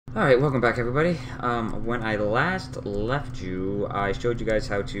Alright, welcome back everybody. When I last left you, I showed you guys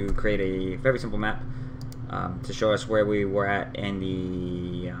how to create a very simple map to show us where we were at in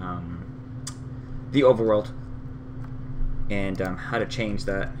the overworld and how to change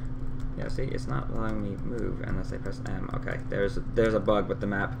that. Yeah, see, it's not allowing me to move unless I press M. Okay, there's a bug with the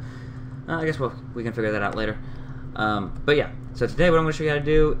map. I guess we can figure that out later. But yeah, so today what I'm going to show you how to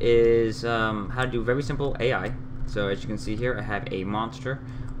do is how to do very simple AI. So as you can see here, I have a monster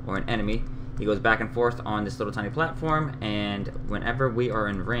or an enemy. He goes back and forth on this little tiny platform, and whenever we are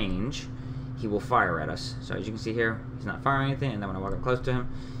in range, he will fire at us. So as you can see here, he's not firing anything, and then when I walk up close to him,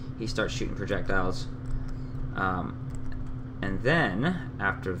 he starts shooting projectiles. And then,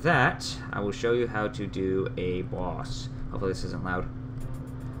 after that, I will show you how to do a boss. Hopefully this isn't loud.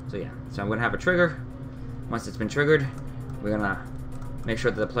 So yeah, so I'm going to have a trigger. Once it's been triggered, we're going to make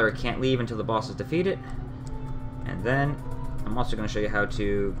sure that the player can't leave until the boss is defeated. And then I'm also going to show you how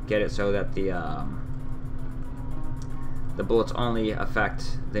to get it so that the bullets only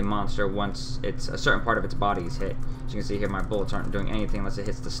affect the monster once it's a certain part of its body is hit. As you can see here, my bullets aren't doing anything unless it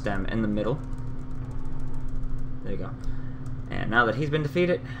hits the stem in the middle. There you go. And now that he's been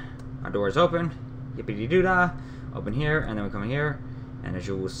defeated, our door is open. Yippity-doo-dah. Open here, and then we come here. And as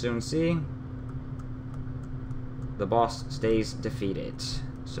you will soon see, the boss stays defeated.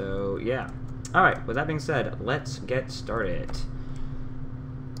 So, yeah. Alright, with that being said, let's get started.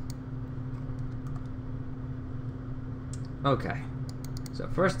 Okay, so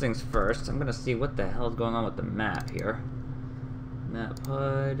first things first, I'm gonna see what the hell is going on with the map here. Map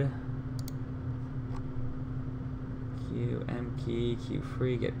HUD, Q, M key, Q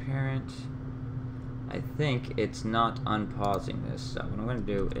free, get parent. I think it's not unpausing this, so what I'm gonna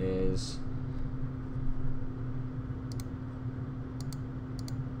do is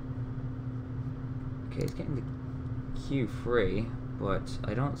okay, it's getting the Q free, but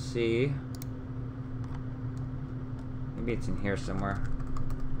I don't see. Maybe it's in here somewhere.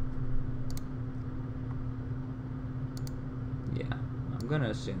 Yeah, I'm gonna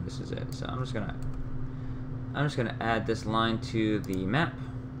assume this is it. So I'm just gonna add this line to the map,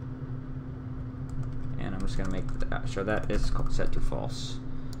 and I'm just gonna make sure that is set to false.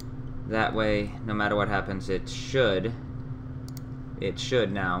 That way, no matter what happens, it should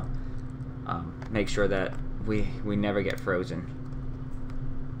now make sure that we never get frozen.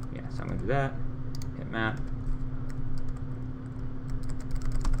 Yeah, so I'm gonna do that. Hit map.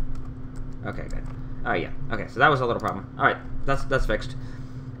 Okay, good. Alright, yeah. Okay, so that was a little problem. Alright, that's fixed.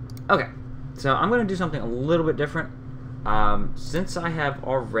 Okay, so I'm gonna do something a little bit different. Since I have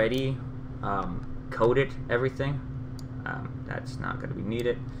already coded everything, that's not gonna be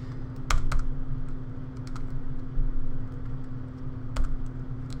needed.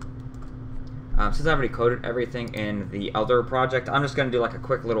 Since I've already coded everything in the other project, I'm just going to do like a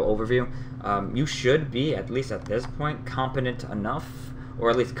quick little overview. You should be, at least at this point, competent enough, or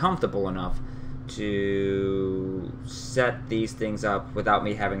at least comfortable enough, to set these things up without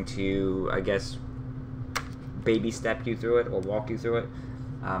me having to, I guess, baby step you through it or walk you through it.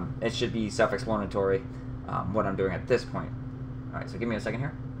 It should be self-explanatory what I'm doing at this point. Alright, so give me a second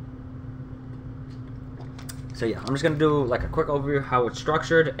here. So yeah, I'm just going to do like a quick overview of how it's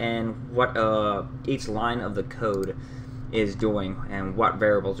structured and what each line of the code is doing and what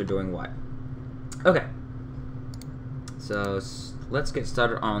variables are doing what. Okay, so let's get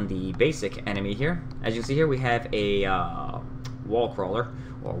started on the basic enemy here. As you can see here, we have a wall crawler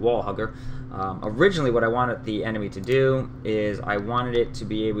or wall hugger. Originally what I wanted the enemy to do is I wanted it to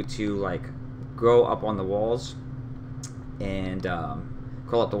be able to like go up on the walls and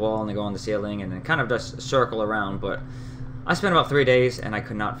crawl up the wall and then go on the ceiling and then kind of just circle around, but I spent about 3 days and I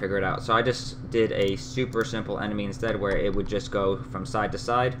could not figure it out. So I just did a super simple enemy instead where it would just go from side to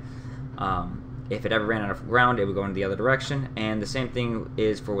side. If it ever ran out of ground, it would go in the other direction, and the same thing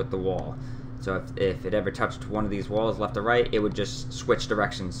is for with the wall. So if it ever touched one of these walls left or right, it would just switch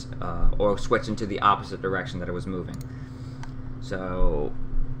directions or switch into the opposite direction that it was moving. So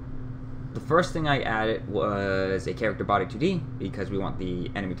the first thing I added was a character body 2D because we want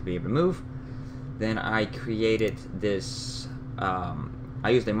the enemy to be able to move. Then I created this, I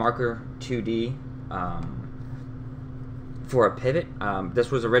used a marker 2D for a pivot.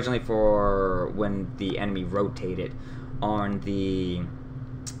 This was originally for when the enemy rotated on the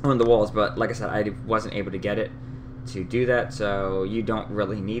walls, but like I said, I wasn't able to get it to do that, so you don't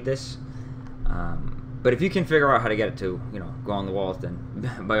really need this. But if you can figure out how to get it to, go on the walls, then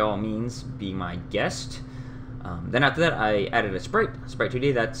by all means, be my guest. Then after that, I added a sprite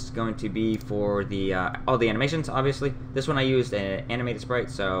 2D. That's going to be for the all the animations, obviously. This one I used an animated sprite,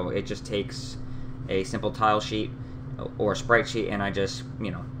 so it just takes a simple tile sheet or a sprite sheet, and I just,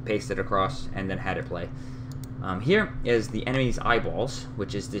 you know, pasted it across and then had it play. Here is the enemy's eyeballs,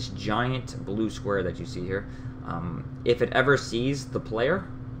 which is this giant blue square that you see here. If it ever sees the player,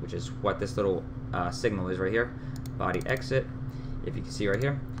 which is what this little signal is right here, body exit, if you can see right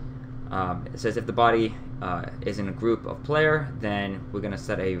here, it says if the body is in a group of player, then we're going to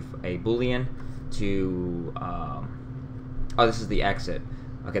set a boolean to, oh, this is the exit.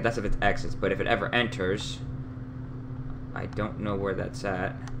 Okay, that's if it exits, but if it ever enters, I don't know where that's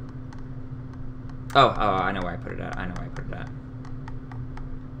at. Oh, I know where I put it at. I know where I put it at.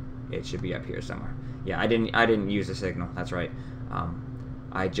 It should be up here somewhere. Yeah, I didn't use the signal. That's right.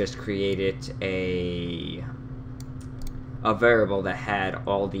 I just created a variable that had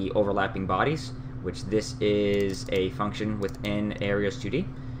all the overlapping bodies, which this is a function within Areas 2D.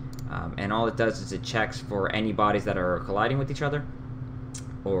 And all it does is it checks for any bodies that are colliding with each other,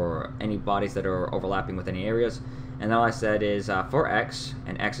 or any bodies that are overlapping with any areas. And all I said is for X,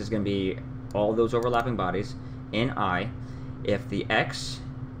 and X is going to be all those overlapping bodies, in I, if the X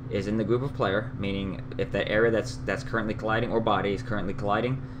is in the group of player, meaning if that area that's currently colliding, or body is currently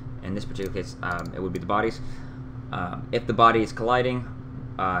colliding, in this particular case it would be the bodies, if the body is colliding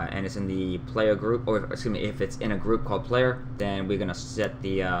and it's in the player group, or excuse me, if it's in a group called player, then we're going to set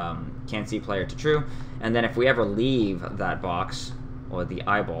the can't see player to true. And then if we ever leave that box, or the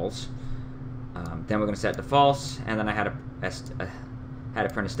eyeballs, then we're going to set it to false. And then I had to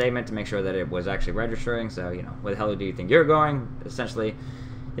print a statement to make sure that it was actually registering. So, you know, where the hell do you think you're going? Essentially,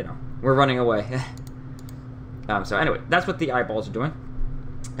 you know, we're running away. So anyway, that's what the eyeballs are doing.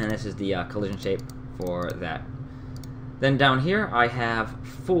 And this is the collision shape for that. Then down here, I have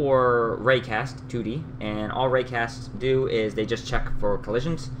 4 Raycast 2D, and all Raycasts do is they just check for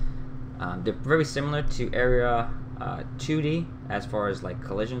collisions. They're very similar to Area 2D as far as like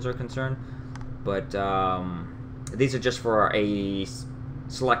collisions are concerned, but these are just for a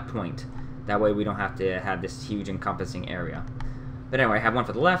select point. That way we don't have to have this huge encompassing area. But anyway, I have 1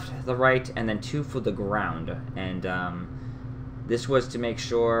 for the left, the right, and then 2 for the ground. And this was to make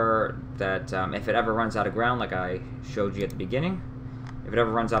sure that if it ever runs out of ground, like I showed you at the beginning, if it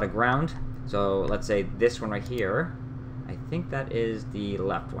ever runs out of ground, so let's say this one right here, I think that is the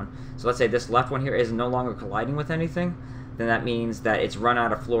left one. So let's say this left one here is no longer colliding with anything, then that means that it's run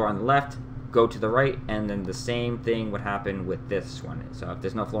out of floor on the left, go to the right, and then the same thing would happen with this one. So if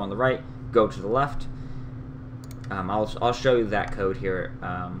there's no floor on the right, go to the left. I'll show you that code here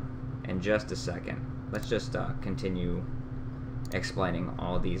in just a second. Let's just continue explaining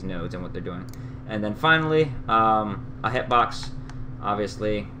all these nodes and what they're doing. And then finally, a hitbox.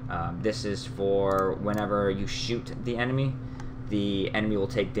 Obviously, this is for whenever you shoot the enemy will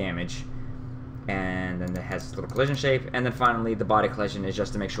take damage. And then it has this little collision shape. And then finally, the body collision is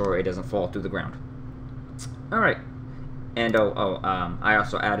just to make sure it doesn't fall through the ground. Alright. And I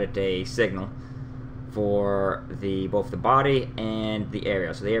also added a signal for both the body and the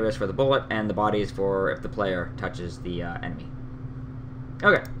area. So the area is for the bullet, and the body is for if the player touches the enemy.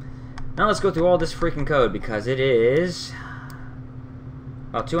 Okay. Now let's go through all this freaking code, because it is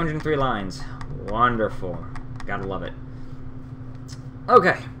about 203 lines. Wonderful. Gotta love it.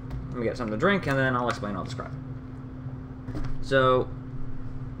 Okay. Let me get something to drink, and then I'll explain all this crap. So,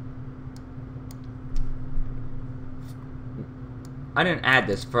 I didn't add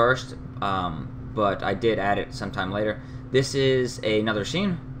this first, but I did add it sometime later. This is another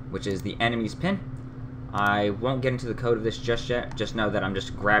scene, which is the enemy's pin. I won't get into the code of this just yet. Just know that I'm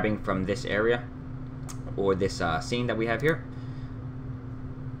just grabbing from this area, or this scene that we have here.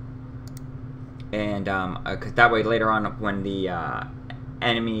 And cause that way later on, when the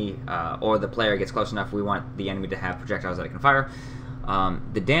enemy or the player gets close enough, we want the enemy to have projectiles that it can fire.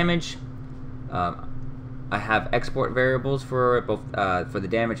 The damage, I have export variables for both for the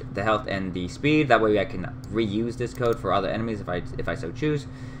damage, the health, and the speed. That way I can reuse this code for other enemies if I so choose.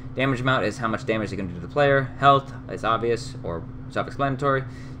 Damage amount is how much damage they're going to do to the player. Health is obvious or self-explanatory.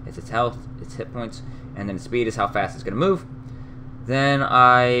 It's its health, its hit points, and then speed is how fast it's going to move. Then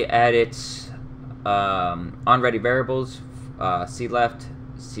I added on-ready variables. C left,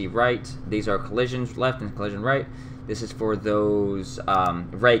 C right. These are collisions left and collision right. This is for those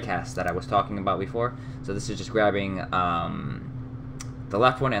Raycasts that I was talking about before. So this is just grabbing the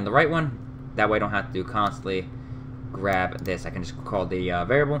left one and the right one. That way I don't have to constantly grab this. I can just call the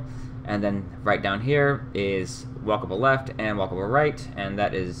variable. And then right down here is walkable left and walkable right. And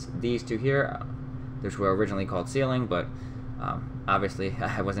that is these two here. Those were originally called ceiling, but obviously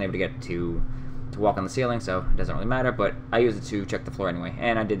I wasn't able to get to walk on the ceiling, so it doesn't really matter, but I use it to check the floor anyway.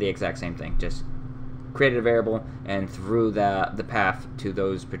 And I did the exact same thing, just created a variable and threw the path to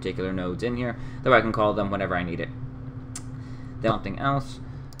those particular nodes in here, that way I can call them whenever I need it. Then something else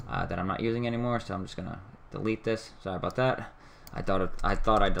that I'm not using anymore, so I'm just gonna delete this. Sorry about that. I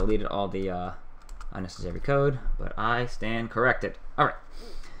thought I deleted all the unnecessary code, but I stand corrected. All right.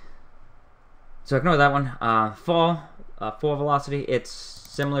 So ignore that one. Fall velocity. It's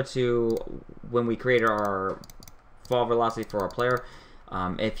similar to when we created our fall velocity for our player.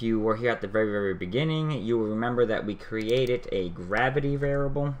 If you were here at the very beginning, you will remember that we created a gravity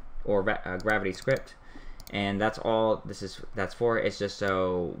variable or a gravity script, and that's all that's for. It's just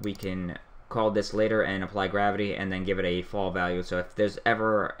so we can call this later and apply gravity and then give it a fall value. So if there's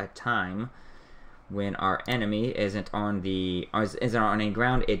ever a time when our enemy isn't on any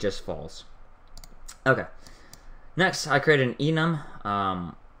ground, it just falls. Okay. Next, I created an enum.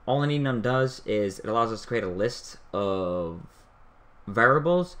 All an enum does is it allows us to create a list of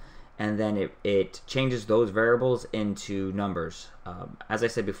variables, and then it changes those variables into numbers. As I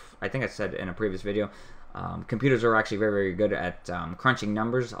said before, I think I said in a previous video, computers are actually very good at crunching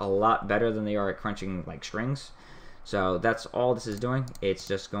numbers, a lot better than they are at crunching like strings. So that's all this is doing. It's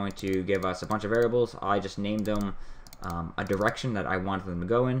just going to give us a bunch of variables. I just named them a direction that I wanted them to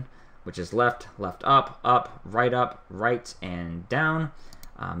go in, which is left, up, right, and down.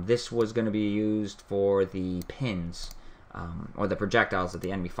 This was going to be used for the pins, or the projectiles that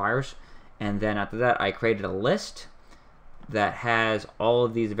the enemy fires. And then after that, I created a list that has all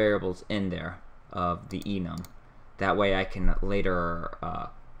of these variables in there of the enum. That way I can later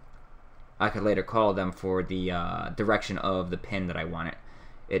call them for the direction of the pin that I want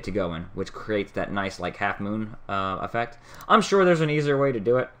it to go in, which creates that nice like half moon effect. I'm sure there's an easier way to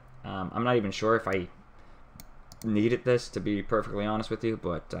do it. I'm not even sure if I needed this, to be perfectly honest with you,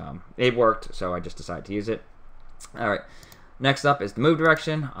 but it worked, so I just decided to use it. Alright, next up is the move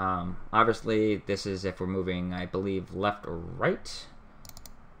direction. Obviously, this is if we're moving, I believe, left or right.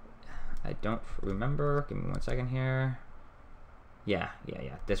 I don't remember. Give me 1 second here. Yeah.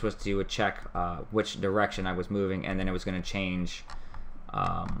 This was to check which direction I was moving, and then it was going to change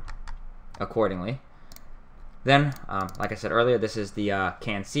accordingly. Then, like I said earlier, this is the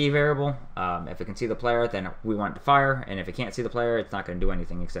can see variable. If it can see the player, then we want it to fire, and if it can't see the player, it's not going to do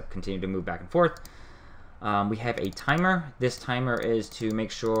anything except continue to move back and forth. We have a timer. This timer is to make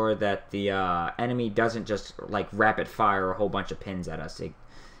sure that the enemy doesn't just like rapid fire a whole bunch of pins at us.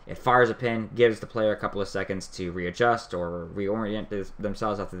 It fires a pin, gives the player a couple of seconds to readjust or reorient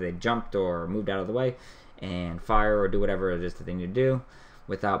themselves after they jumped or moved out of the way, and fire or do whatever it is that they need to do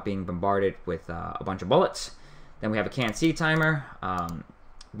without being bombarded with a bunch of bullets. Then we have a can see timer.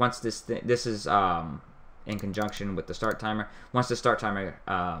 Once this is in conjunction with the start timer. Once the start timer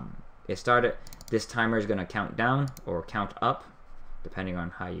is started, this timer is going to count down or count up, depending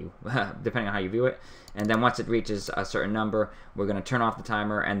on how you view it. And then once it reaches a certain number, we're going to turn off the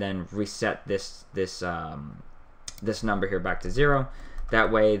timer and then reset this number here back to 0.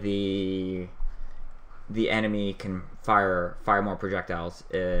 That way the enemy can fire more projectiles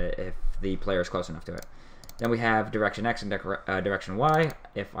if the player is close enough to it. Then we have direction X and direction Y.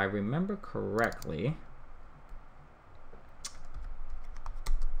 If I remember correctly,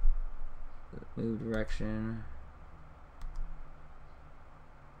 move direction.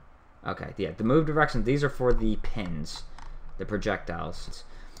 Okay, yeah, the move direction, these are for the pins, the projectiles.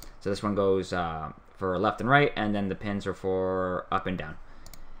 So this one goes for left and right, and then the pins are for up and down.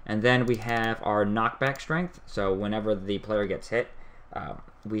 And then we have our knockback strength. So whenever the player gets hit,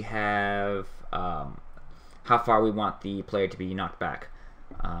 we have how far we want the player to be knocked back.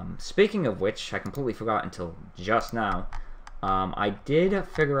 Speaking of which, I completely forgot until just now. I did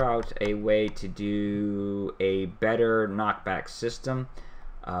figure out a way to do a better knockback system.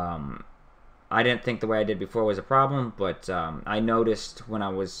 I didn't think the way I did before was a problem, but I noticed when I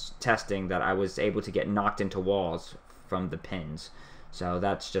was testing that I was able to get knocked into walls from the pins. So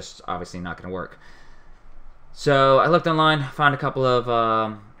that's just obviously not going to work. So I looked online, found a couple of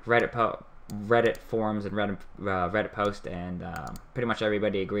Reddit forums and Reddit posts, and pretty much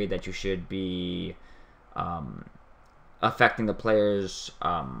everybody agreed that you should be affecting the player's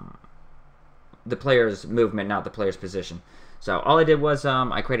movement, not the player's position. So all I did was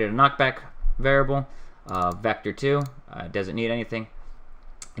I created a knockback variable, vector2. Doesn't need anything.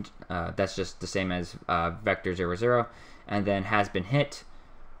 That's just the same as vector 00. And then has been hit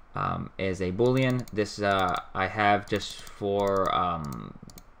is a boolean. This I have just for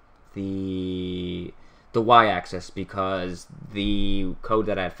the y-axis, because the code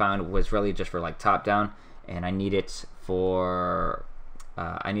that I found was really just for like top down, and I need it for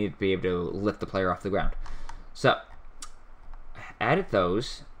I need to be able to lift the player off the ground. So added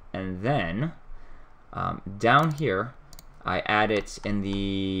those, and then down here I added in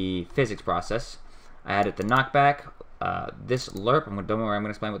the physics process, I added the knockback this lerp. Don't worry, I'm going to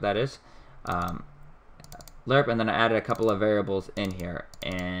explain what that is. Lerp, and then I added a couple of variables in here.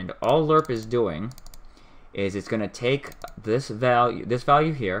 And all lerp is doing is it's going to take this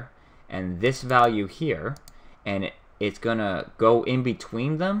value here, and this value here, and it's going to go in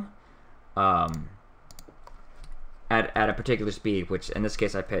between them at a particular speed, which in this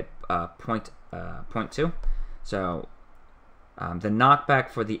case I put 0.2. So the knockback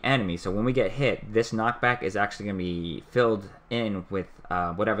for the enemy, so when we get hit, this knockback is actually going to be filled in with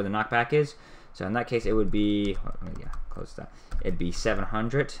whatever the knockback is. So in that case, it would be, close that. It'd be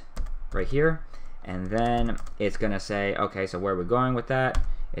 700 right here. And then it's going to say, okay, so where are we going with that?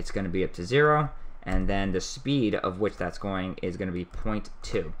 It's going to be up to 0. And then the speed of which that's going is going to be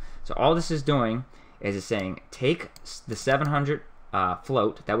 0.2. So all this is doing is it's saying, take the 700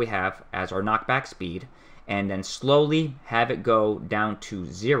 float that we have as our knockback speed, and then slowly have it go down to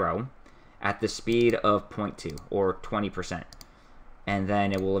 0 at the speed of 0.2 or 20%. And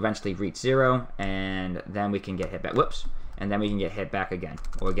then it will eventually reach 0, and then we can get hit back. Whoops. And then we can get hit back again,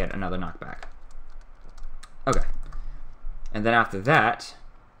 or get another knockback. Okay. And then after that,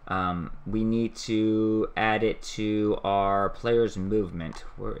 we need to add it to our player's movement.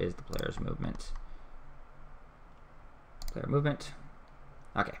 Where is the player's movement? Player movement.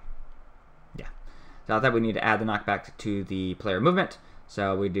 Okay. Yeah. So I thought we need to add the knockback to the player movement.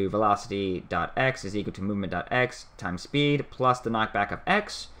 So we do velocity.x is equal to movement.x times speed plus the knockback of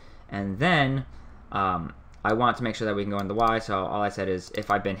x. And then I want to make sure that we can go in the y. So all I said is if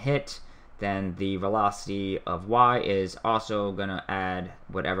I've been hit, then the velocity of y is also going to add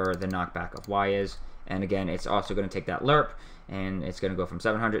whatever the knockback of y is. And again, it's also going to take that lerp, and it's going to go from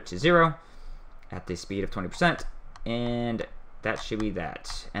 700 to 0 at the speed of 20%. And that should be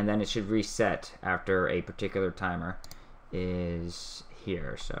that. And then it should reset after a particular timer is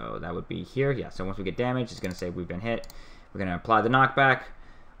here. So that would be here. Yeah, so once we get damaged, it's going to say we've been hit. We're going to apply the knockback.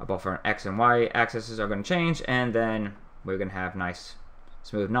 Both our x and y axes are going to change, and then we're going to have nice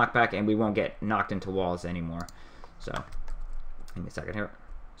smooth knockback, and we won't get knocked into walls anymore. So give me a second here.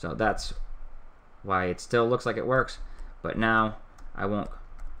 So that's why it still looks like it works, but now I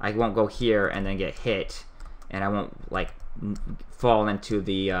won't go here and then get hit, and I won't like fall into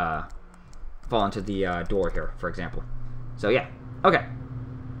the door here, for example. So yeah, okay.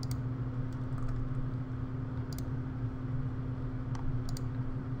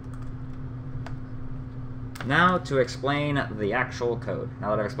 Now to explain the actual code, now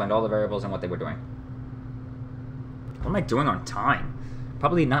that I've explained all the variables and what they were doing. What am I doing on time?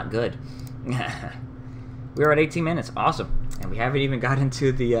 Probably not good. We're at 18 minutes, awesome. And we haven't even got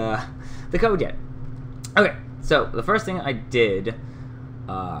into the code yet. Okay, so the first thing I did,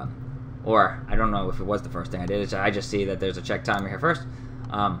 or I don't know if it was the first thing I did, is I just see that there's a check timer here first.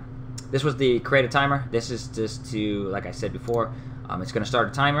 This was the create a timer. This is just to, like I said before, it's going to start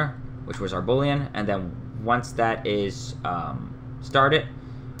a timer, which was our boolean, and then once that is started,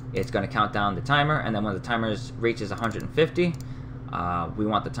 it's going to count down the timer, and then when the timer reaches 150, we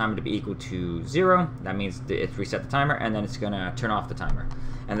want the timer to be equal to 0. That means it's reset the timer, and then it's going to turn off the timer.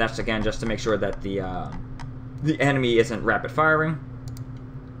 And that's again just to make sure that the enemy isn't rapid firing.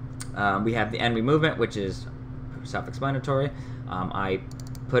 We have the enemy movement, which is self-explanatory. I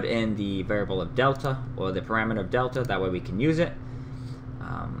put in the variable of delta, or the parameter of delta, that way we can use it.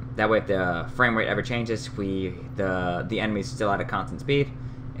 That way if the frame rate ever changes, the enemy is still at a constant speed.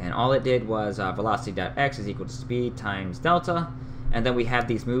 And all it did was velocity.x is equal to speed times delta. And then we have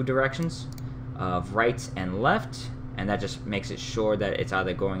these move directions of right and left, and that just makes it sure that it's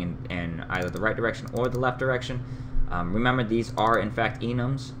either going in either the right direction or the left direction. Remember, these are in fact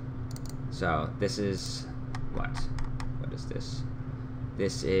enums. So this is what is this?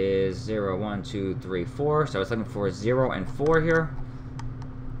 This is 0, 1, 2, 3, 4. So it's looking for 0 and 4 here.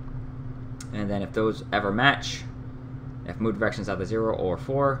 And then if those ever match, if move direction is either 0 or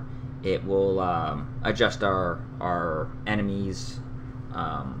 4, it will adjust our enemy's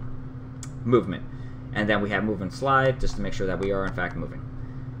movement. And then we have move and slide, just to make sure that we are in fact moving.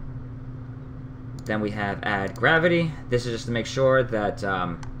 Then we have add gravity. This is just to make sure that,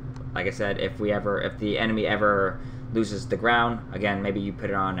 like I said, if the enemy ever loses the ground, again, maybe you put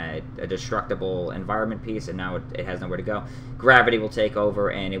it on a destructible environment piece, and now it has nowhere to go. Gravity will take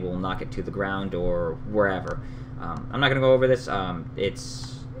over, and it will knock it to the ground or wherever. I'm not going to go over this.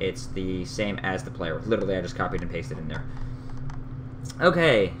 It's the same as the player. Literally, I just copied and pasted in there.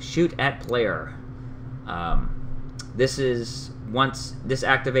 Okay, shoot at player. This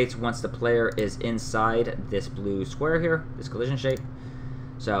activates once the player is inside this blue square here, this collision shape.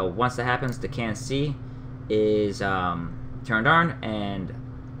 So once that happens, the can C is turned on, and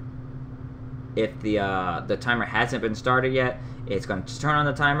if the timer hasn't been started yet, it's going to turn on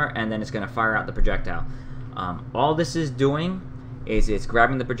the timer, and then it's going to fire out the projectile. All this is doing is it's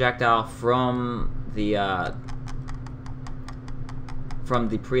grabbing the projectile from the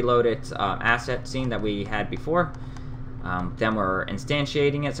preloaded asset scene that we had before. Then we're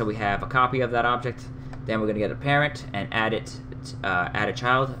instantiating it, so we have a copy of that object. Then we're going to get a parent and add a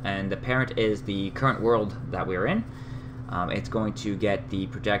child, and the parent is the current world that we're in. It's going to get the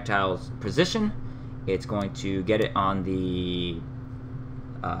projectile's position. It's going to get it on the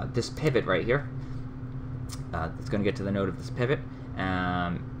this pivot right here. It's going to get to the node of this pivot.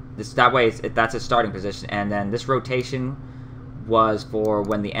 That way that's its starting position, and then this rotation was for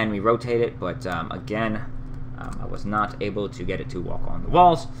when the enemy rotated, but again, I was not able to get it to walk on the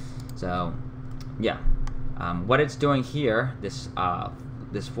walls. So yeah, what it's doing here, this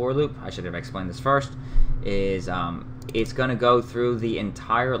for loop, I should have explained this first, is it's going to go through the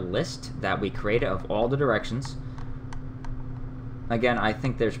entire list that we created of all the directions. Again, I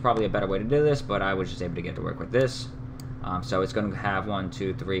think there's probably a better way to do this, but I was just able to get to work with this. So it's going to have 1,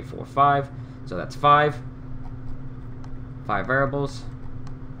 2, 3, 4, 5. So that's 5 variables.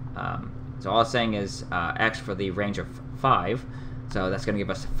 So all it's saying is X for the range of 5. So that's going to give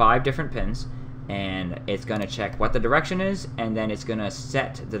us 5 different pins. And it's going to check what the direction is, and then it's going to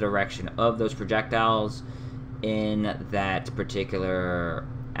set the direction of those projectiles in that particular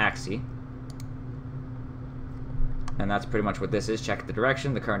axis. And that's pretty much what this is. Check the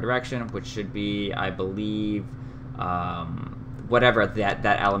direction, the current direction, which should be, I believe, whatever that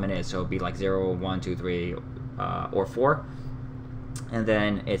element is. So it'll be like 0, 1, 2, 3, or 4. And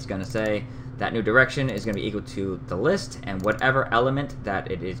then it's going to say that new direction is going to be equal to the list and whatever element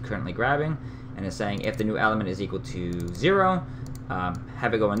that it is currently grabbing. And it's saying if the new element is equal to 0,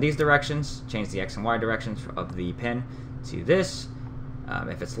 have it go in these directions, change the X and Y directions of the pin to this.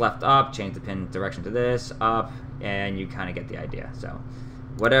 If it's left up, change the pin direction to this, up, and you kind of get the idea. So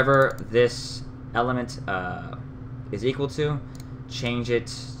whatever this element is equal to, change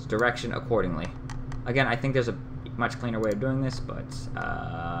its direction accordingly. Again, I think there's a much cleaner way of doing this, but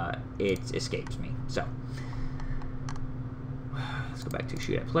it escapes me. So let's go back to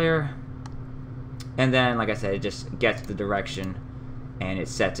shoot at player. And then, like I said, it just gets the direction and it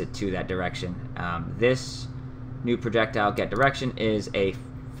sets it to that direction. This new projectile get direction is a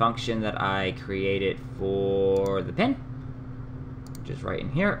function that I created for the pin, which is right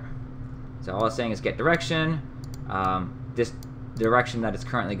in here. So all it's saying is get direction. This direction that it's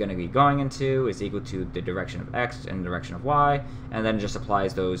currently going to be going into is equal to the direction of X and the direction of Y, and then it just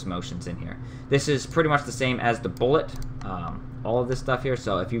applies those motions in here. This is pretty much the same as the bullet, all of this stuff here.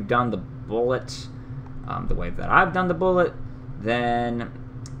 So if you've done the bullet the way that I've done the bullet, then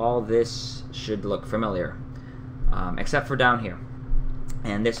all this should look familiar, except for down here.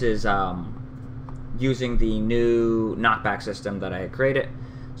 And this is using the new knockback system that I had created.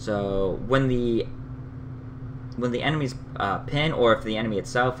 So when the enemy's pin, or if the enemy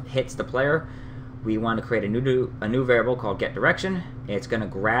itself hits the player, we want to create a new variable called get direction. It's going to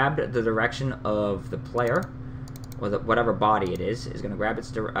grab the direction of the player, or whatever body it is going to grab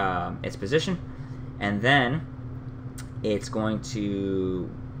its position, and then it's going to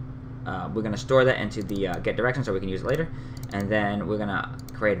we're going to store that into the get direction so we can use it later. And then we're going to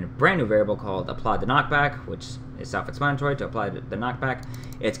create a brand new variable called apply the knockback, which is self-explanatory. To apply the knockback,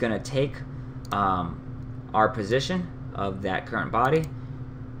 it's going to take our position of that current body,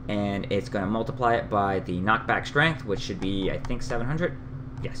 and it's going to multiply it by the knockback strength, which should be, I think, 700.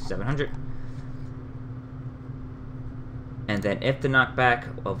 Yes, 700. And then if the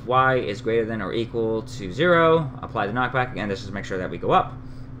knockback of Y is greater than or equal to 0, apply the knockback. Again, this is to make sure that we go up.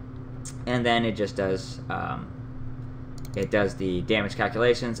 And then it just does the damage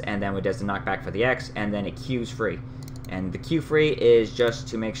calculations, and then it does the knockback for the X, and then it queues free. And the queue free is just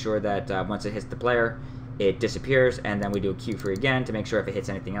to make sure that once it hits the player, it disappears, and then we do a queue free again to make sure if it hits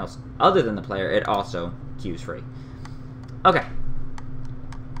anything else other than the player, it also queues free. Okay.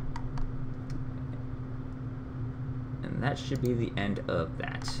 And that should be the end of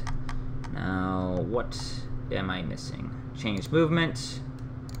that. Now, what am I missing? Change movement.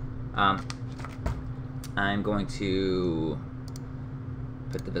 I'm going to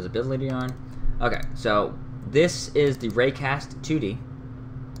put the visibility on. Okay, so this is the Raycast 2D.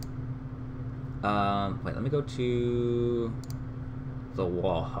 Wait, let me go to the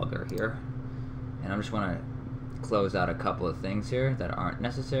wall hugger here. And I just want to close out a couple of things here that aren't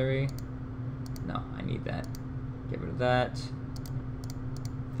necessary. No, I need that. Get rid of that.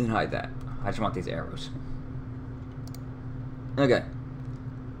 And hide that. I just want these arrows. Okay.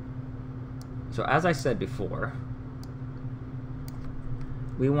 So as I said before,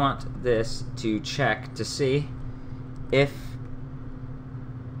 we want this to check to see if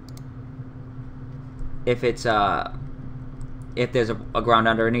it's if there's a ground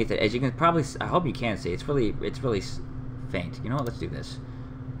underneath it. As you can probably, I hope you can see, it's really faint. You know what? Let's do this.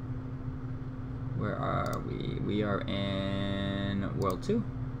 Where are we? We are in World 2.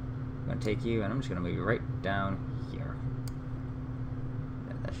 I'm gonna take you, and I'm just gonna move you right down here.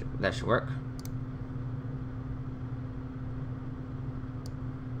 That should work.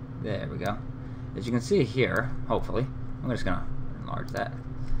 There we go. As you can see here, hopefully, I'm just gonna enlarge that.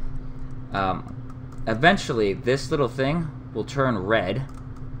 Eventually, this little thing will turn red,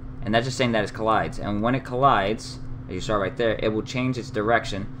 and that's just saying that it collides. And when it collides, as you saw right there, it will change its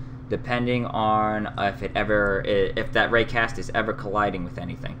direction depending on if that Raycast is ever colliding with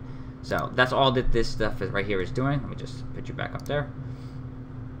anything. So that's all that this stuff right here is doing. Let me just put you back up there.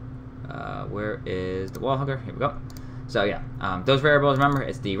 Where is the wall hugger? Here we go. So yeah, those variables, remember,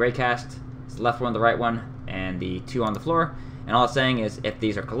 it's the Raycast, it's the left one, the right one, and the 2 on the floor. And all it's saying is if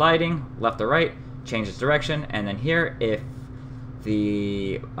these are colliding, left or right, change its direction. And then here, if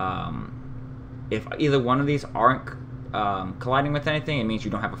either one of these aren't colliding with anything, it means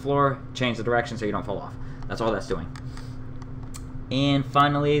you don't have a floor. Change the direction so you don't fall off. That's all that's doing. And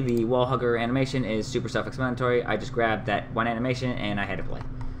finally, the wall hugger animation is super self-explanatory. I just grabbed that one animation and I had to play.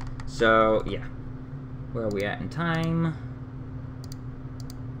 So yeah, where are we at in time?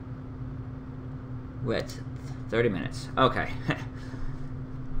 We're at 30 minutes. Okay.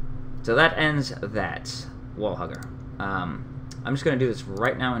 So that ends that wall hugger. I'm just gonna do this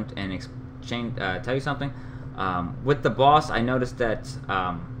right now and exchange, tell you something. With the boss, I noticed that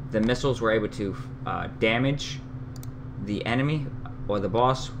the missiles were able to damage the enemy or the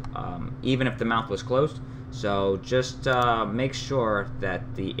boss, even if the mouth was closed. So just make sure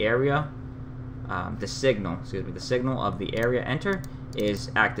that the area, the signal of the area enter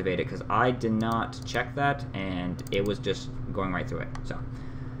is activated, because I did not check that and it was just going right through it. So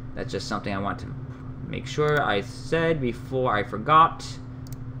that's just something I want to make sure I said before I forgot.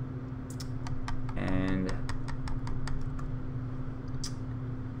 And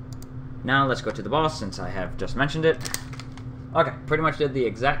now let's go to the boss, since I have just mentioned it. Okay, pretty much did the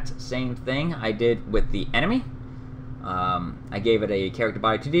exact same thing I did with the enemy. I gave it a character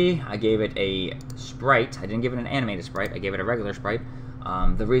body 2D. I gave it a sprite. I didn't give it an animated sprite. I gave it a regular sprite.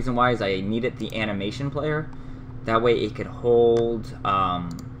 The reason why is I needed the animation player. That way it could hold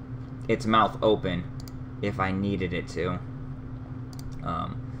its mouth open if I needed it to.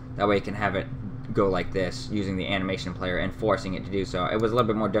 That way it can have it go like this using the animation player and forcing it to do so. It was a little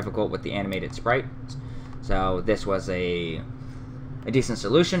bit more difficult with the animated sprite. So this was a decent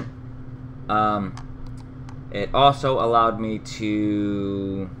solution. It also allowed me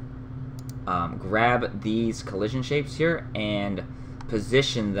to grab these collision shapes here and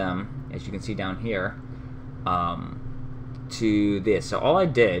position them, as you can see down here, to this. So all I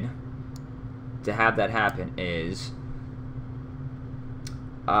did to have that happen is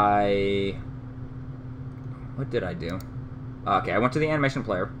what did I do? Okay, I went to the animation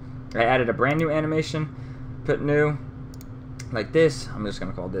player. I added a brand new animation, put new, like this. I'm just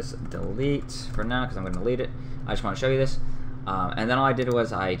going to call this delete for now because I'm going to delete it. I just want to show you this. And then all I did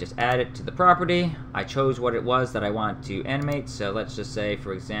was I just added it to the property. I chose what it was that I wanted to animate. So let's just say,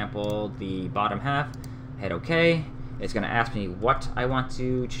 for example, the bottom half. Hit OK. It's going to ask me what I want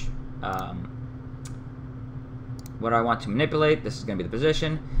to manipulate. This is going to be the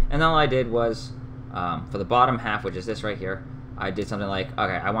position. And then all I did was for the bottom half, which is this right here, I did something like,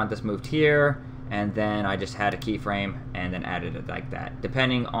 okay, I want this moved here, and then I just had a keyframe and then added it like that,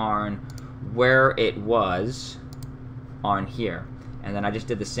 depending on where it was on here. And then I just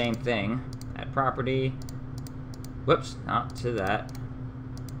did the same thing at property. Whoops, not to that.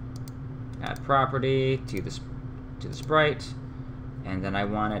 Add property to the sprite, and then I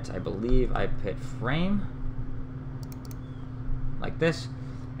want it, I believe I put frame like this,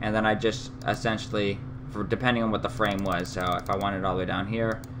 and then I just essentially, for depending on what the frame was, so if I wanted it all the way down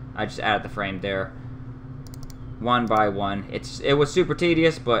here, I just added the frame there, one by one. It was super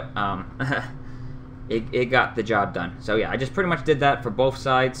tedious, but it got the job done. So yeah, I just pretty much did that for both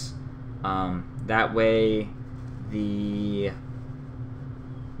sides. That way, the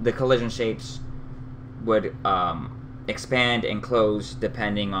collision shapes would expand and close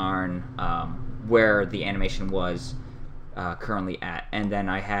depending on where the animation was currently at. And then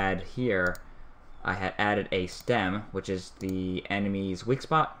I had here, I had added a stem, which is the enemy's weak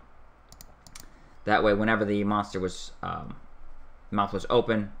spot. That way, whenever the monster was mouth was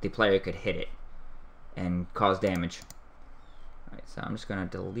open, the player could hit it and cause damage. Alright, so I'm just going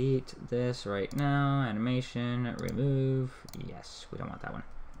to delete this right now. Animation, remove. Yes, we don't want that one.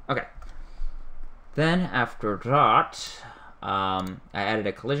 Okay. Then after that, I added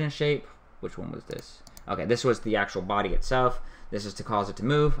a collision shape. Which one was this? Okay, this was the actual body itself. This is to cause it to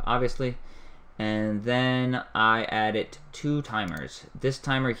move, obviously. And then I added 2 timers. This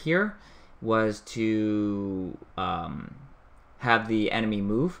timer here was to have the enemy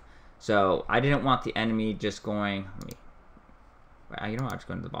move. So I didn't want the enemy just going. You know what? I'm just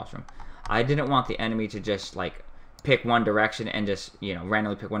going to the boss room. I didn't want the enemy to just like pick one direction and just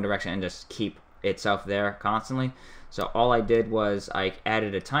randomly pick one direction and just keep itself there constantly. So all I did was I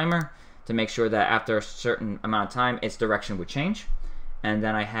added a timer to make sure that after a certain amount of time its direction would change. And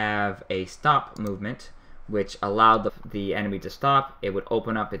then I have a stop movement which allowed the enemy to stop. It would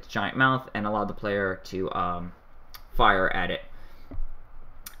open up its giant mouth and allow the player to fire at it.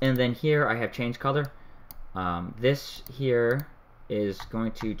 And then here I have change color. This here is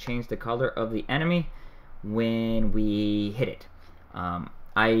going to change the color of the enemy when we hit it.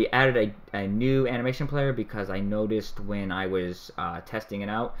 I added a new animation player because I noticed when I was testing it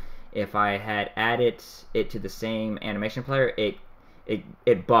out, if I had added it to the same animation player,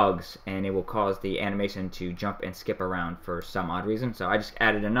 it bugs and it will cause the animation to jump and skip around for some odd reason. So I just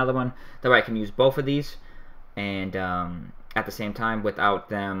added another one that way I can use both of these and at the same time without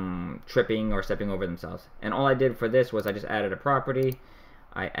them tripping or stepping over themselves. And all I did for this was I just added a property.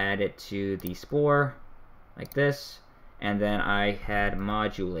 I added to the spore like this, and then I had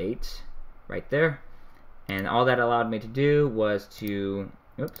modulate right there. And all that allowed me to do was to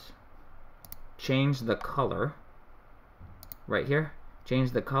change the color right here.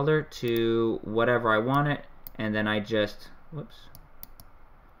 Change the color to whatever I want it, and then I just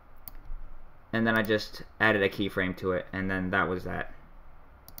added a keyframe to it, and then that was that.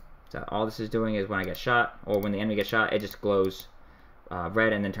 So all this is doing is when I get shot, or when the enemy gets shot, it just glows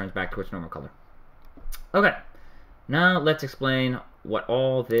red and then turns back to its normal color. Okay, now let's explain what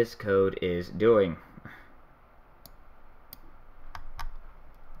all this code is doing.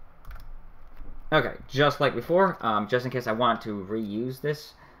 Okay, just like before, just in case I want to reuse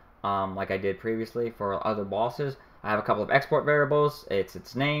this, like I did previously for other bosses, I have a couple of export variables. It's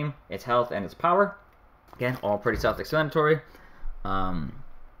its name, its health, and its power. Again, all pretty self-explanatory. Then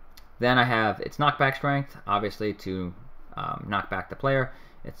I have its knockback strength, obviously to knock back the player.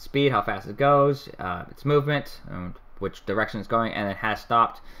 Its speed, how fast it goes. Its movement, which direction it's going, and it has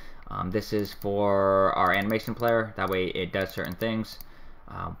stopped. This is for our animation player. That way it does certain things.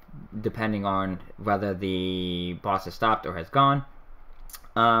 Depending on whether the boss has stopped or has gone.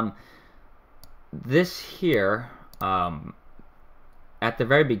 This here, at the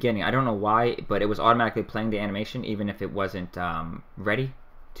very beginning, I don't know why, but it was automatically playing the animation even if it wasn't ready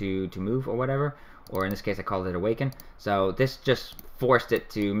to move or whatever, or in this case I called it awaken. So this just forced it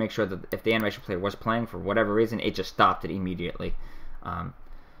to make sure that if the animation player was playing for whatever reason, it just stopped it immediately.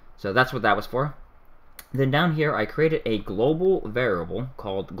 So that's what that was for. Then down here I created a global variable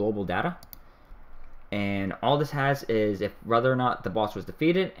called global data, and all this has is if whether or not the boss was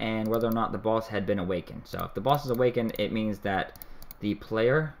defeated and whether or not the boss had been awakened. So if the boss is awakened, it means that the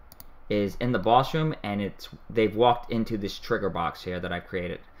player is in the boss room and they've walked into this trigger box here that I've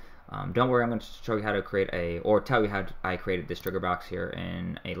created. Don't worry, I'm going to show you how to create tell you how I created this trigger box here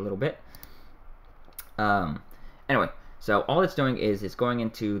in a little bit. Anyway, so all it's doing is it's going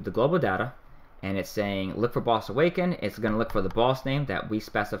into the global data, and it's saying look for boss awaken. It's going to look for the boss name that we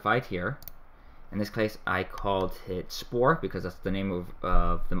specified here. In this case, I called it Spore because that's the name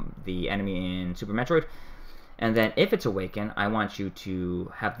of the enemy in Super Metroid. And then if it's awakened, I want you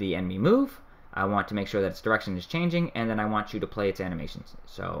to have the enemy move. I want to make sure that its direction is changing, and then I want you to play its animations.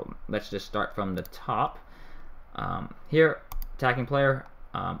 So let's just start from the top. Here, attacking player.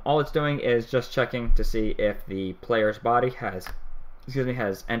 All it's doing is just checking to see if the player's body has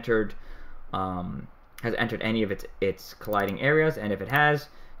entered any of its colliding areas, and if it has,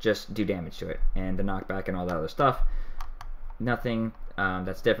 just do damage to it, and the knockback and all that other stuff. Nothing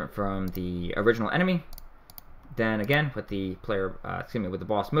that's different from the original enemy. Then again, with the player, with the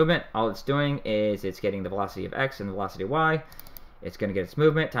boss movement, all it's doing is it's getting the velocity of X and the velocity of Y. It's going to get its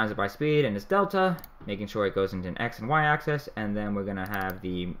movement, times it by speed, and its delta, making sure it goes into an X and Y axis, and then we're going to have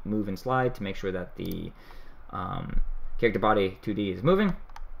the move and slide to make sure that the character body 2D is moving.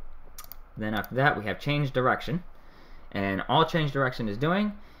 Then after that, we have change direction, and all change direction is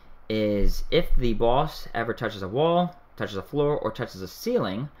doing is if the boss ever touches a wall, touches a floor, or touches a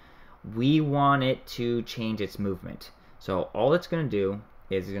ceiling, we want it to change its movement. So all it's going to do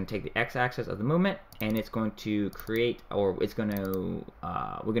is it's going to take the x-axis of the movement, and it's going to create, or it's going to,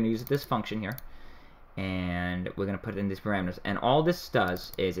 we're going to use this function here, and we're going to put in these parameters. And all this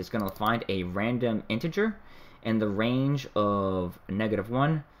does is it's going to find a random integer in the range of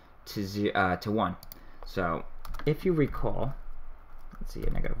 -1 to 1. So if you recall, let's see,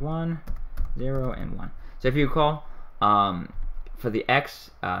 -1, 0, and 1. So if you recall, for the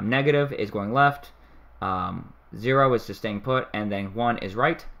x, negative is going left, 0 is just staying put, and then 1 is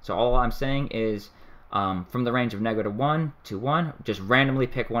right. So all I'm saying is from the range of -1 to 1, just randomly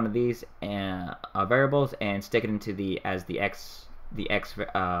pick one of these variables and stick it into the x's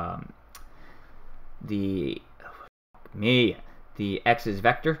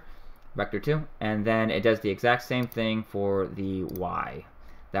vector 2, and then it does the exact same thing for the y.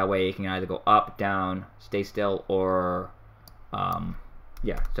 That way it can either go up, down, stay still, or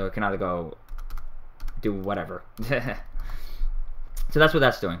yeah, so it can either go do whatever. So that's what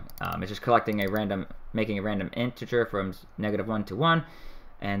that's doing. It's just collecting making a random integer from -1 to 1,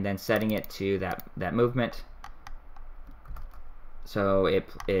 and then setting it to that movement. So it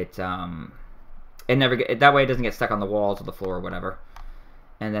never that way it doesn't get stuck on the walls or the floor or whatever.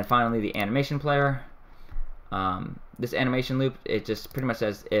 And then finally the animation player. This animation loop, it just pretty much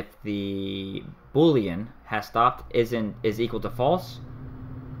says if the boolean has stopped is equal to false,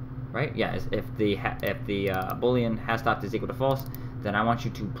 right? Yeah, if the boolean has stopped is equal to false, then I want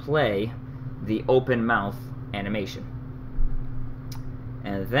you to play the open mouth animation.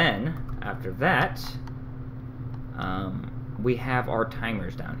 And then after that, we have our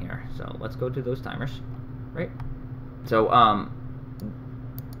timers down here. So let's go to those timers, right? So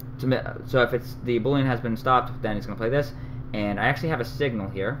so if it's the boolean has been stopped, then it's going to play this. And I actually have a signal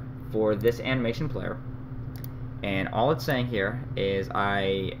here for this animation player. And all it's saying here is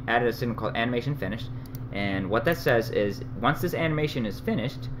I added a signal called animation finished. And what that says is once this animation is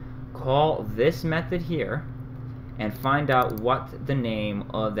finished, call this method here and find out what the name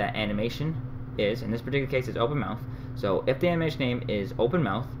of that animation is. In this particular case, it's open mouth. So if the animation name is open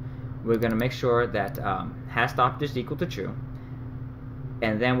mouth, we're going to make sure that has stopped is equal to true.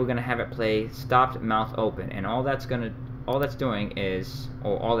 And then we're going to have it play stopped mouth open. And all that's doing is,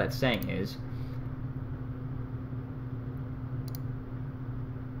 or all that's saying is,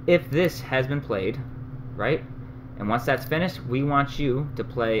 if this has been played, right? And once that's finished, we want you to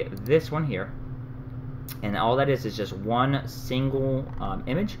play this one here. And all that is just one single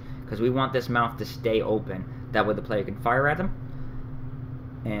image, because we want this mouth to stay open. That way the player can fire at them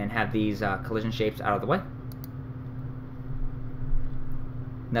and have these collision shapes out of the way.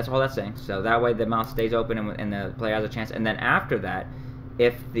 And that's all that's saying. So that way the mouth stays open and the player has a chance. And then after that,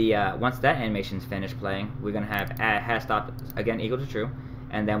 if the once that animation is finished playing, we're going to have has stopped again equal to true.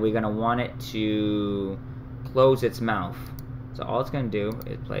 And then we're going to want it to close its mouth. So all it's going to do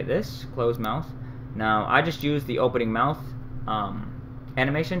is play this, close mouth. Now I just used the opening mouth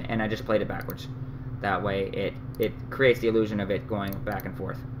animation and I just played it backwards. That way it creates the illusion of it going back and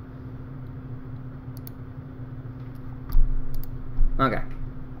forth. Okay.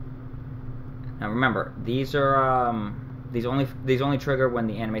 Now remember, these are these only trigger when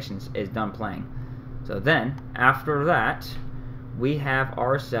the animation is done playing. So then after that, we have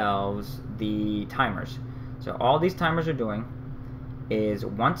ourselves the timers. So all these timers are doing is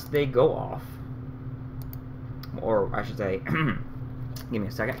once they go off, or I should say, give me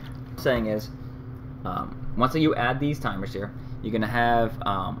a second. Saying is, once you add these timers here, you're gonna have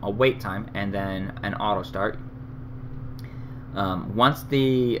a wait time and then an auto start. Once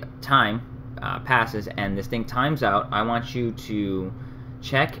the time passes and this thing times out, I want you to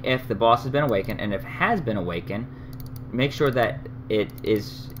check if the boss has been awakened, and if it has been awakened, make sure that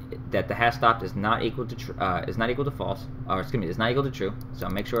the has stopped is not equal to false, or excuse me, is not equal to true. So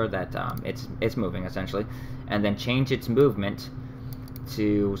make sure that it's moving essentially, and then change its movement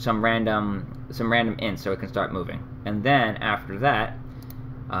to some random int so it can start moving. And then after that,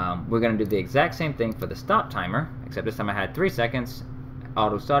 we're going to do the exact same thing for the stop timer, except this time I had 3 seconds,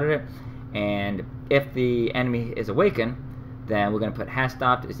 auto started it, and if the enemy is awakened, then we're going to put has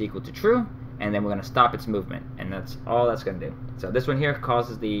stopped is equal to true, and then we're going to stop its movement, and that's all that's going to do. So this one here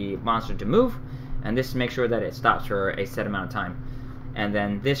causes the monster to move, and this makes sure that it stops for a set amount of time. And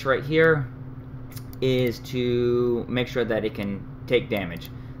then this right here is to make sure that it can take damage.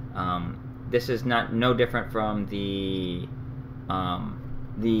 This is no different from the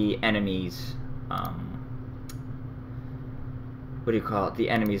enemy's what do you call it? The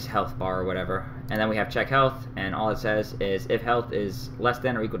enemy's health bar or whatever. And then we have check health, and all it says is if health is less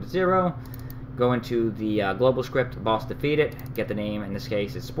than or equal to 0, go into the global script, boss defeated, get the name, in this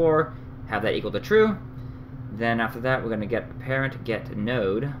case it's Spore, have that equal to true. Then after that we're going to get parent get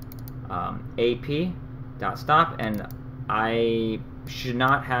node ap.stop, and I should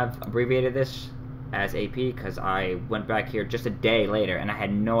not have abbreviated this as AP because I went back here just a day later and I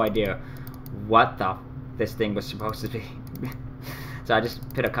had no idea what this thing was supposed to be. So I just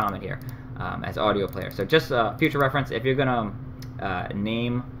put a comment here as audio player. So just future reference, if you're gonna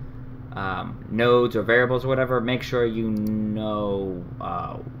name nodes or variables or whatever, make sure you know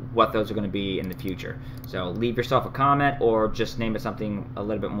what those are going to be in the future. So leave yourself a comment or just name it something a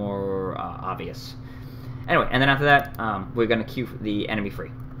little bit more obvious. Anyway, and then after that, we're going to queue the enemy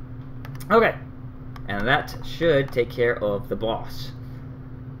free. Okay, and that should take care of the boss.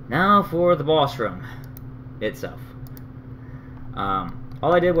 Now for the boss room itself.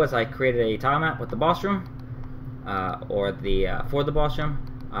 All I did was I created a tile map with the boss room, for the boss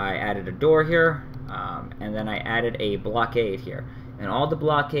room. I added a door here, and then I added a blockade here. And all the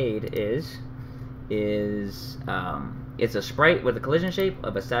blockade is it's a sprite with a collision shape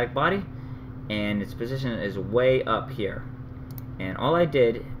of a static body, and its position is way up here. And all I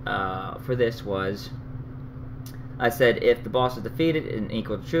did for this was I said if the boss is defeated and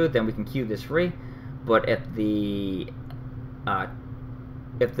equal to true, then we can queue this free. But if the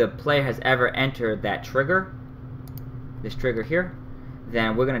player has ever entered that trigger, this trigger here,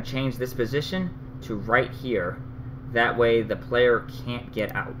 then we're going to change this position to right here. That way the player can't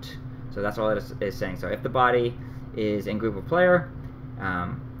get out. So that's all it is saying. So if the body is in group of player,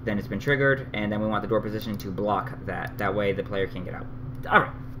 then it's been triggered, and then we want the door position to block that. That way the player can't get out.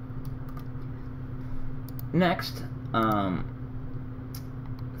 Alright. Next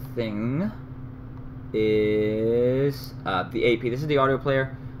thing is the AP. This is the audio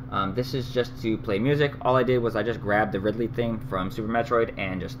player. This is just to play music. All I did was I just grabbed the Ridley theme from Super Metroid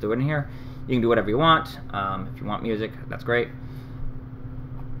and just threw it in here. You can do whatever you want. If you want music, that's great.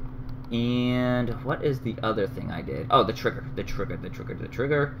 And what is the other thing I did? Oh, the trigger.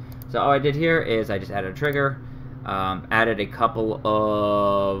 So all I did here is I just added a trigger, added a couple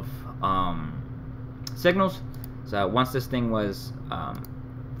of signals. So once this thing was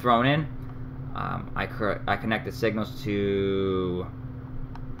thrown in, I connected signals to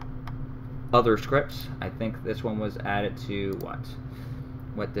other scripts. I think this one was added to what?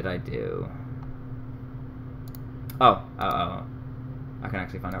 What did I do? Oh, I can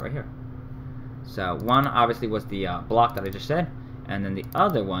actually find out right here. So one obviously was the block that I just said, and then the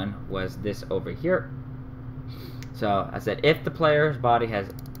other one was this over here. So I said if the player's body has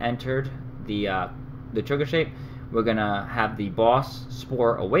entered the trigger shape, we're gonna have the boss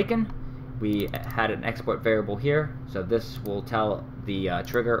spore awaken. We had an export variable here, so this will tell the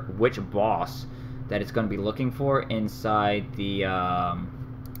trigger which boss that it's going to be looking for inside the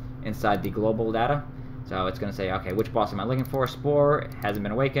global data. So it's going to say, okay, which boss am I looking for? Spore hasn't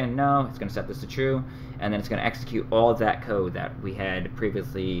been awakened. No, it's going to set this to true, and then it's going to execute all of that code that we had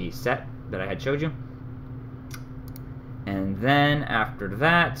previously set that I had showed you. And then after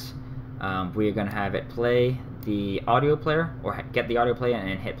that, we're going to have it play the audio player, or get the audio player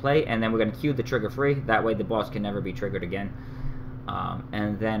and hit play, and then we're going to queue the trigger free. That way the boss can never be triggered again.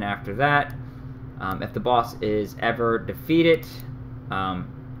 And then after that, if the boss is ever defeated,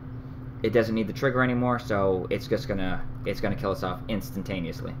 it doesn't need the trigger anymore, so it's just gonna kill itself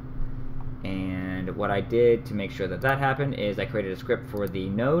instantaneously. And what I did to make sure that that happened is I created a script for the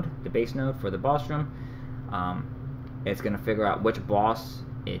node, the base node for the boss room. It's gonna figure out which boss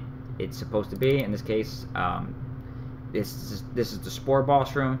it's supposed to be. In this case, this is the spore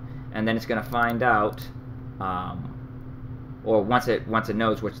boss room, and then it's gonna find out, or once it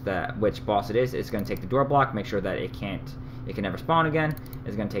knows which boss it is, it's gonna take the door block, make sure that it can never spawn again.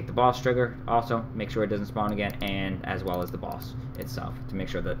 It's gonna take the boss trigger, also make sure it doesn't spawn again, and as well as the boss itself to make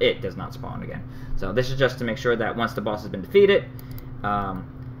sure that it does not spawn again. So this is just to make sure that once the boss has been defeated,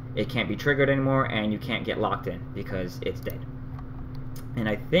 it can't be triggered anymore, and you can't get locked in because it's dead. And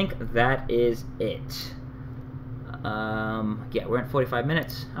I think that is it. Yeah, we're at 45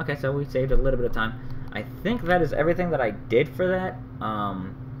 minutes. Okay, so we saved a little bit of time. I think that is everything that I did for that.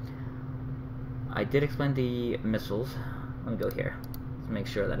 I did explain the missiles. Let me go here. Let's make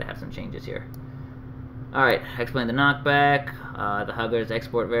sure that I have some changes here. Alright, I explained the knockback, the huggers,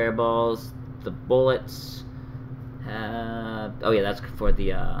 export variables, the bullets. Oh yeah, that's for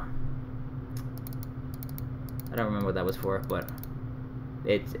the, I don't remember what that was for, but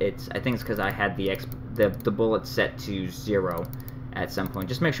I think it's because I had the bullets set to 0 at some point.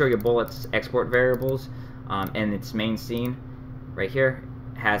 Just make sure your bullets export variables and its main scene right here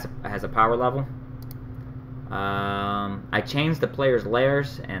has a power level. I changed the player's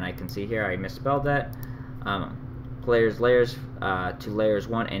layers, and I can see here I misspelled that. Player's layers to layers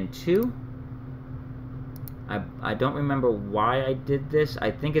 1 and 2. I don't remember why I did this.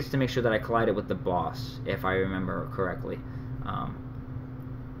 I think it's to make sure that I collided with the boss, if I remember correctly.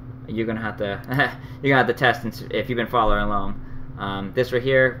 you're gonna have to test if you've been following along. This right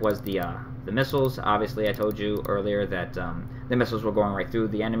here was the missiles. Obviously, I told you earlier that the missiles were going right through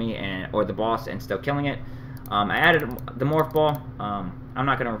the enemy or the boss and still killing it. I added the morph ball. I'm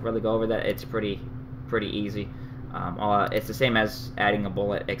not gonna really go over that. It's pretty easy. It's the same as adding a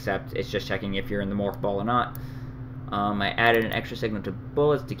bullet, except it's just checking if you're in the morph ball or not. I added an extra signal to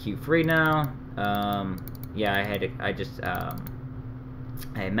bullets to Q3 now. Yeah,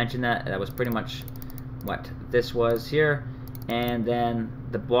 I mentioned that. That was pretty much what this was here. And then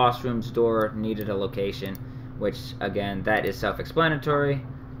the boss room's door needed a location, which again, that is self-explanatory.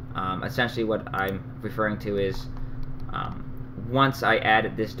 Essentially what I'm referring to is once I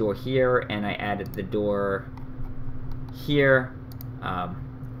added this door here and I added the door here, all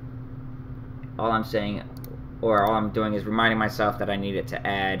I'm doing is reminding myself that I needed to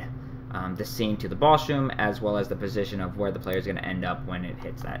add the scene to the boss room, as well as the position of where the player is going to end up when it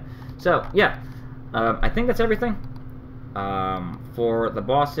hits that. So yeah, I think that's everything for the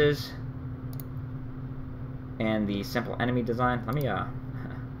bosses and the simple enemy design. Let me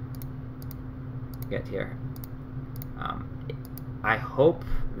get here. I hope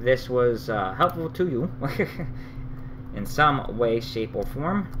this was helpful to you in some way, shape, or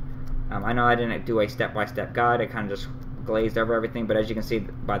form. I know I didn't do a step-by-step guide. I kind of just glazed over everything, but as you can see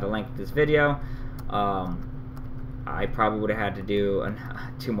by the length of this video, I probably would have had to do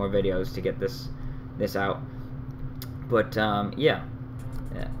 2 more videos to get this out. But yeah,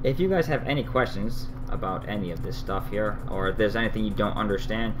 if you guys have any questions about any of this stuff here, or if there's anything you don't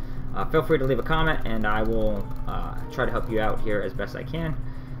understand, feel free to leave a comment, and I will try to help you out here as best I can.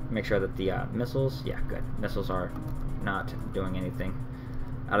 Make sure that the missiles, yeah, good. Missiles are not doing anything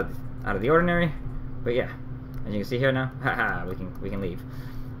out of the ordinary. But yeah, as you can see here now, haha, we can leave.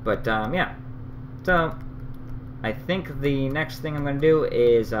 But yeah, so I think the next thing I'm going to do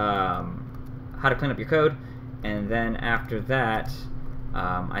is how to clean up your code, and then after that,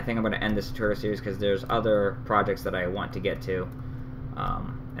 I think I'm going to end this tutorial series because there's other projects that I want to get to,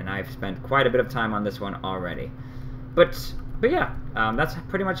 and I've spent quite a bit of time on this one already. But yeah, that's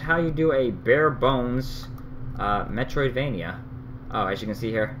pretty much how you do a bare bones Metroidvania. Oh, as you can see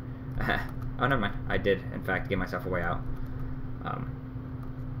here. Oh, never mind. I did, in fact, give myself a way out.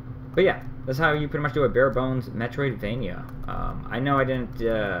 But yeah, that's how you pretty much do a bare bones Metroidvania. I know I didn't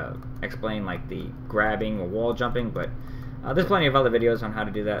explain like the grabbing or wall jumping, but there's plenty of other videos on how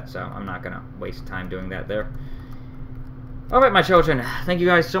to do that, so I'm not gonna waste time doing that there. Alright, my children, thank you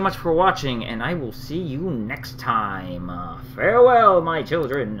guys so much for watching, and I will see you next time. Farewell, my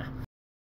children.